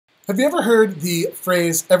Have you ever heard the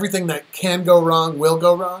phrase, everything that can go wrong will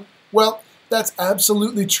go wrong? Well, that's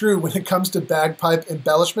absolutely true when it comes to bagpipe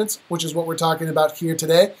embellishments, which is what we're talking about here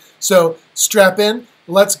today. So strap in,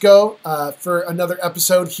 let's go for another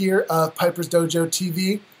episode here of Piper's Dojo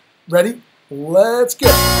TV. Ready? Let's go.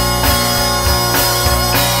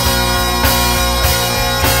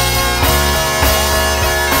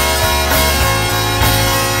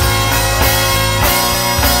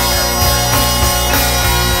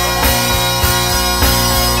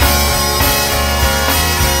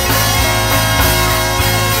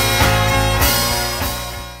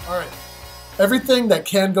 Everything that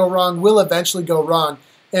can go wrong will eventually go wrong.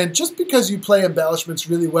 And just because you play embellishments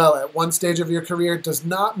really well at one stage of your career does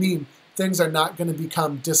not mean things are not going to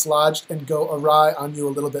become dislodged and go awry on you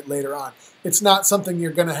a little bit later on. It's not something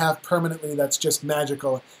you're going to have permanently that's just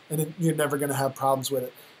magical and you're never going to have problems with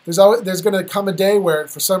it. There's going to come a day where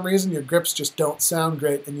for some reason your grips just don't sound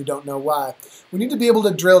great and you don't know why. We need to be able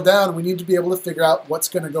to drill down and we need to be able to figure out what's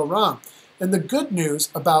going to go wrong. And the good news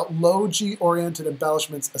about low G oriented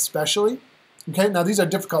embellishments especially, okay, now these are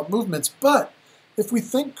difficult movements, but if we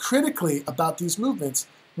think critically about these movements,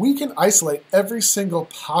 we can isolate every single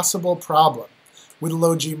possible problem with a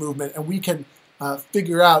low G movement, and we can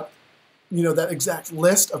figure out, that exact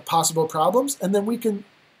list of possible problems, and then we can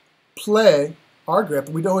play our grip,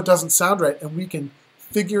 and we know it doesn't sound right, and we can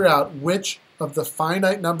figure out which of the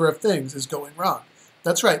finite number of things is going wrong.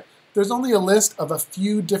 That's right. There's only a list of a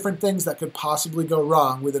few different things that could possibly go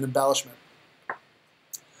wrong with an embellishment.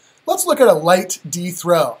 Let's look at a light D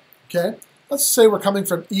throw, okay? Let's say we're coming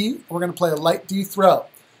from E, and we're going to play a light D throw,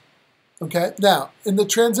 okay? Now, in the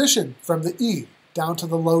transition from the E down to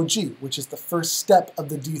the low G, which is the first step of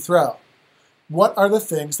the D throw, what are the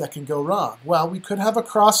things that can go wrong? Well, we could have a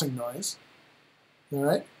crossing noise, all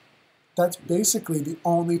right? That's basically the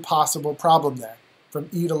only possible problem there, from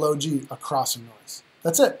E to low G, a crossing noise.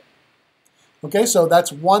 That's it. Okay, so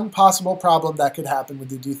that's one possible problem that could happen with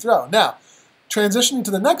the D throw. Now, transitioning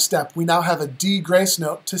to the next step, we now have a D grace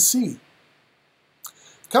note to C.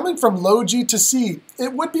 Coming from low G to C,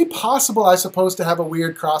 it would be possible, I suppose, to have a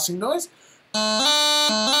weird crossing noise.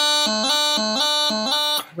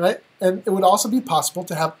 Right? And it would also be possible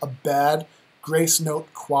to have a bad grace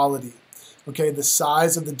note quality. Okay, the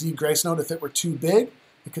size of the D grace note, if it were too big,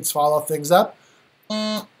 it could swallow things up.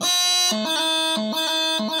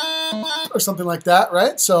 Or something like that,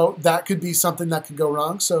 right? So that could be something that could go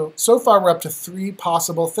wrong. So far we're up to 3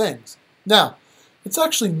 possible things. Now, it's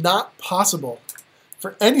actually not possible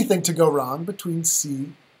for anything to go wrong between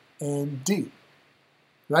C and D,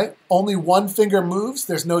 right? Only one finger moves,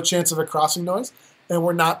 there's no chance of a crossing noise, and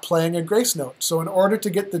we're not playing a grace note. So in order to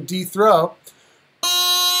get the D throw,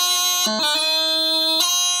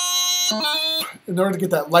 in order to get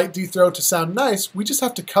that light D throw to sound nice, we just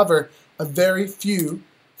have to cover a very few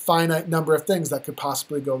finite number of things that could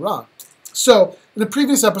possibly go wrong. So in the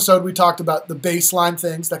previous episode, we talked about the baseline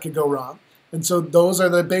things that could go wrong. And so those are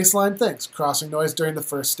the baseline things. Crossing noise during the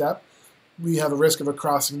first step. We have a risk of a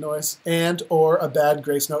crossing noise and or a bad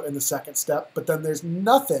grace note in the second step. But then there's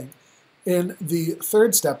nothing in the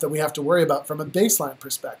third step that we have to worry about from a baseline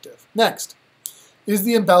perspective. Next, is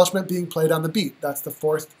the embellishment being played on the beat? That's the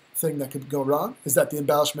fourth thing that could go wrong, is that the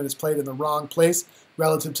embellishment is played in the wrong place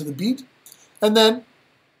relative to the beat. And then,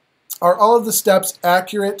 are all of the steps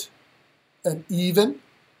accurate and even?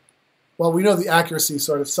 Well, we know the accuracy is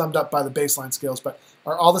sort of summed up by the baseline scales, but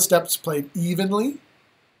are all the steps played evenly?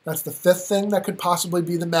 That's the fifth thing that could possibly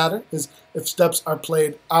be the matter, is if steps are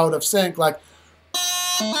played out of sync, like,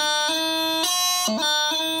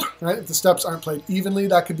 right? If the steps aren't played evenly,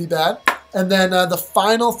 that could be bad. And then the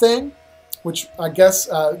final thing, which I guess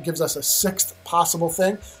gives us a sixth possible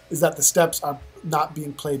thing, is that the steps are not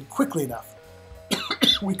being played quickly enough.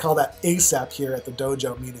 We call that ASAP here at the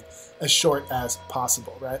dojo, meaning as short as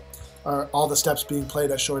possible, right? Are all the steps being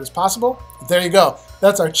played as short as possible? There you go.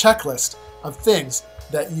 That's our checklist of things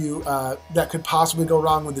that that could possibly go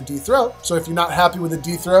wrong with the D throw. So if you're not happy with the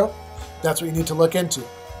D throw, that's what you need to look into.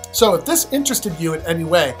 So if this interested you in any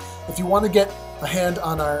way, if you want to get a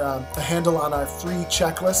handle on our free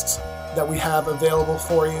checklists that we have available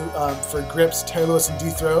for you for grips, tailorless, and D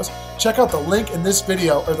throws, check out the link in this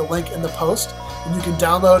video or the link in the post, and you can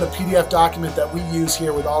download a PDF document that we use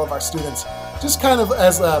here with all of our students, just kind of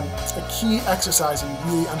as a key exercise in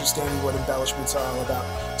really understanding what embellishments are all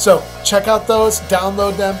about. So check out those,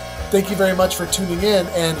 download them. Thank you very much for tuning in,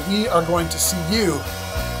 and we are going to see you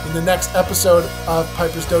in the next episode of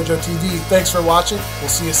Piper's Dojo TV. Thanks for watching. We'll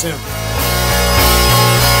see you soon.